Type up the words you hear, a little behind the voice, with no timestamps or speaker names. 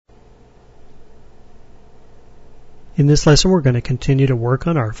In this lesson, we're going to continue to work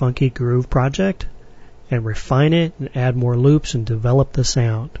on our funky groove project and refine it and add more loops and develop the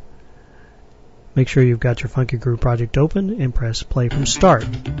sound. Make sure you've got your funky groove project open and press play from start.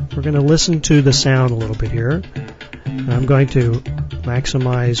 We're going to listen to the sound a little bit here. And I'm going to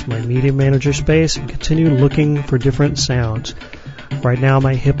maximize my media manager space and continue looking for different sounds. Right now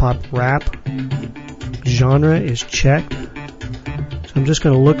my hip-hop rap genre is checked. So I'm just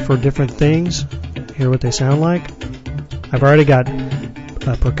going to look for different things, hear what they sound like. I've already got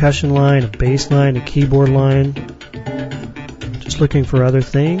a percussion line, a bass line, a keyboard line. Just looking for other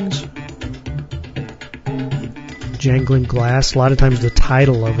things. Jangling glass. A lot of times the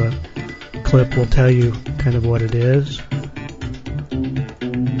title of a clip will tell you kind of what it is.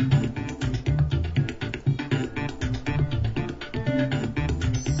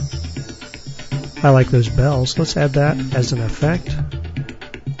 I like those bells. Let's add that as an effect.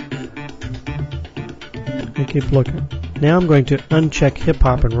 And keep looking. Now I'm going to uncheck hip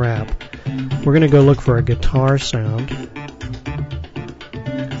hop and rap. We're going to go look for a guitar sound.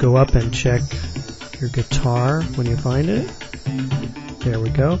 Go up and check your guitar when you find it. There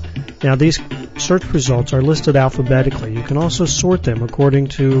we go. Now these search results are listed alphabetically. You can also sort them according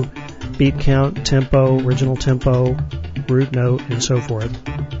to beat count, tempo, original tempo, root note, and so forth.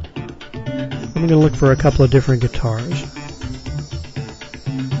 I'm going to look for a couple of different guitars.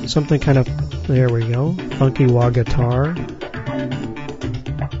 Something kind of, there we go, funky wah guitar.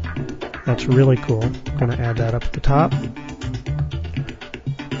 That's really cool. I'm going to add that up at the top.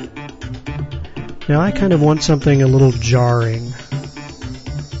 Now I kind of want something a little jarring.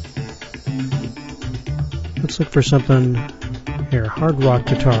 Let's look for something here, hard rock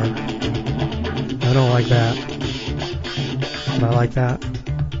guitar. I don't like that, but I like that.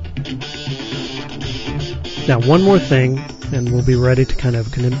 Now one more thing, and we'll be ready to kind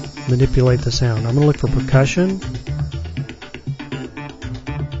of manipulate the sound. I'm going to look for percussion,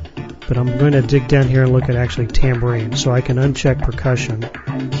 but I'm going to dig down here and look at actually tambourine, so I can uncheck percussion.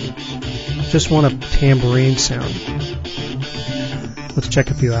 Just want a tambourine sound. Let's check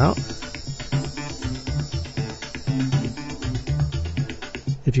a few out.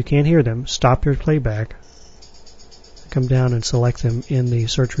 If you can't hear them, stop your playback. Come down and select them in the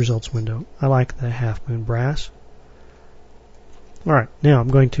search results window. I like the half moon brass. Alright, now I'm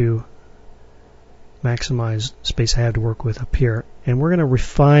going to maximize the space I have to work with up here, and we're going to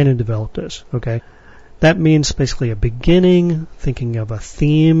refine and develop this. Okay, that means basically a beginning, thinking of a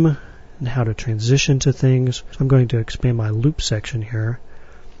theme and how to transition to things. So I'm going to expand my loop section here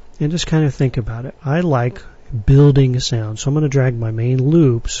and just kind of think about it. I like building a sound, so I'm going to drag my main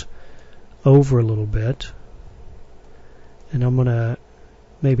loops over a little bit. And I'm going to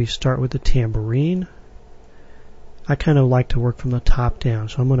maybe start with the tambourine. I kind of like to work from the top down,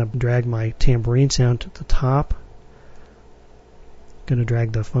 so I'm going to drag my tambourine sound to the top. I'm going to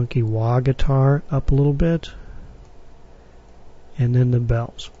drag the funky wah guitar up a little bit. And then the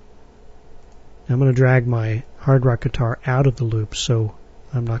bells. Now I'm going to drag my hard rock guitar out of the loop, so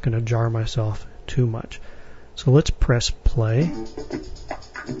I'm not going to jar myself too much. So let's press play.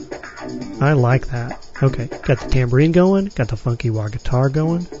 I like that. Okay, got the tambourine going, got the funky wah guitar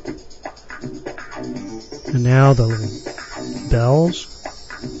going. And now the little bells.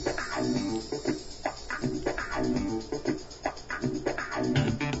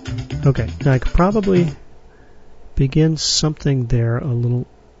 Okay, now I could probably begin something there a little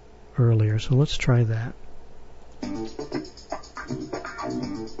earlier, so let's try that.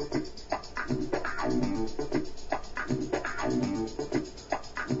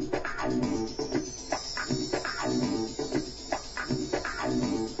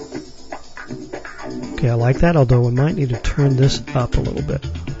 Okay, I like that, although we might need to turn this up a little bit.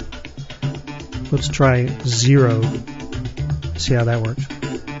 Let's try 0. See how that works.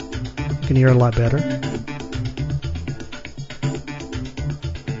 You can hear it a lot better.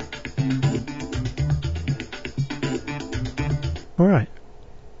 Alright.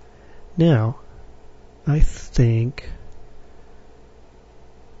 Now, I think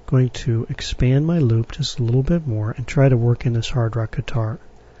I'm going to expand my loop just a little bit more and try to work in this hard rock guitar.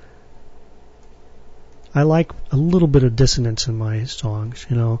 I like a little bit of dissonance in my songs,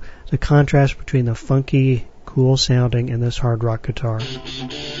 you know, the contrast between the funky, cool sounding and this hard rock guitar.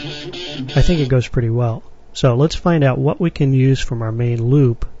 I think it goes pretty well. So let's find out what we can use from our main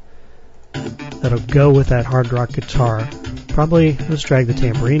loop that'll go with that hard rock guitar. Probably, let's drag the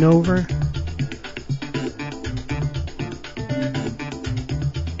tambourine over.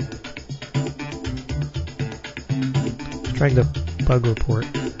 Let's drag the bug report.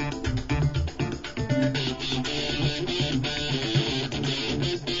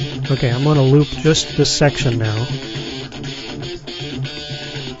 Okay, I'm going to loop just this section now.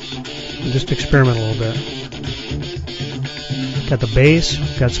 and just experiment a little bit. Got the bass,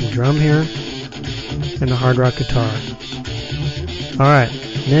 got some drum here, and the hard rock guitar. Alright,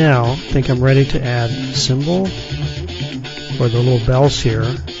 now I think I'm ready to add cymbal, or the little bells here.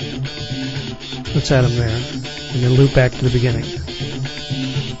 Let's add them there, and then loop back to the beginning.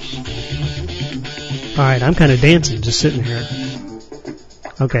 Alright, I'm kind of dancing, just sitting here.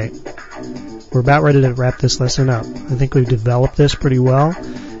 Okay, we're about ready to wrap this lesson up. I think we've developed this pretty well.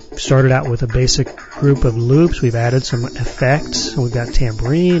 We started out with a basic group of loops. We've added some effects. We've got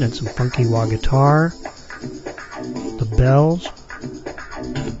tambourine and some funky wah guitar, the bells.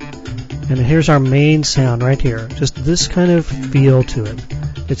 And here's our main sound right here. Just this kind of feel to it.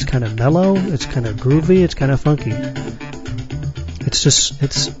 It's kind of mellow, it's kind of groovy, it's kind of funky.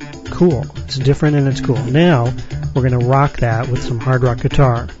 It's cool. It's different and it's cool. Now, we're going to rock that with some hard rock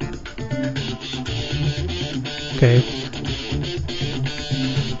guitar. Okay.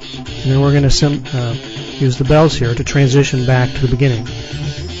 And then we're going to use the bells here to transition back to the beginning.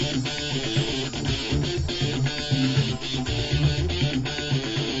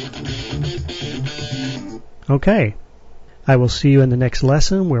 Okay. I will see you in the next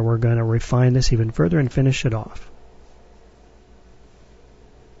lesson where we're going to refine this even further and finish it off.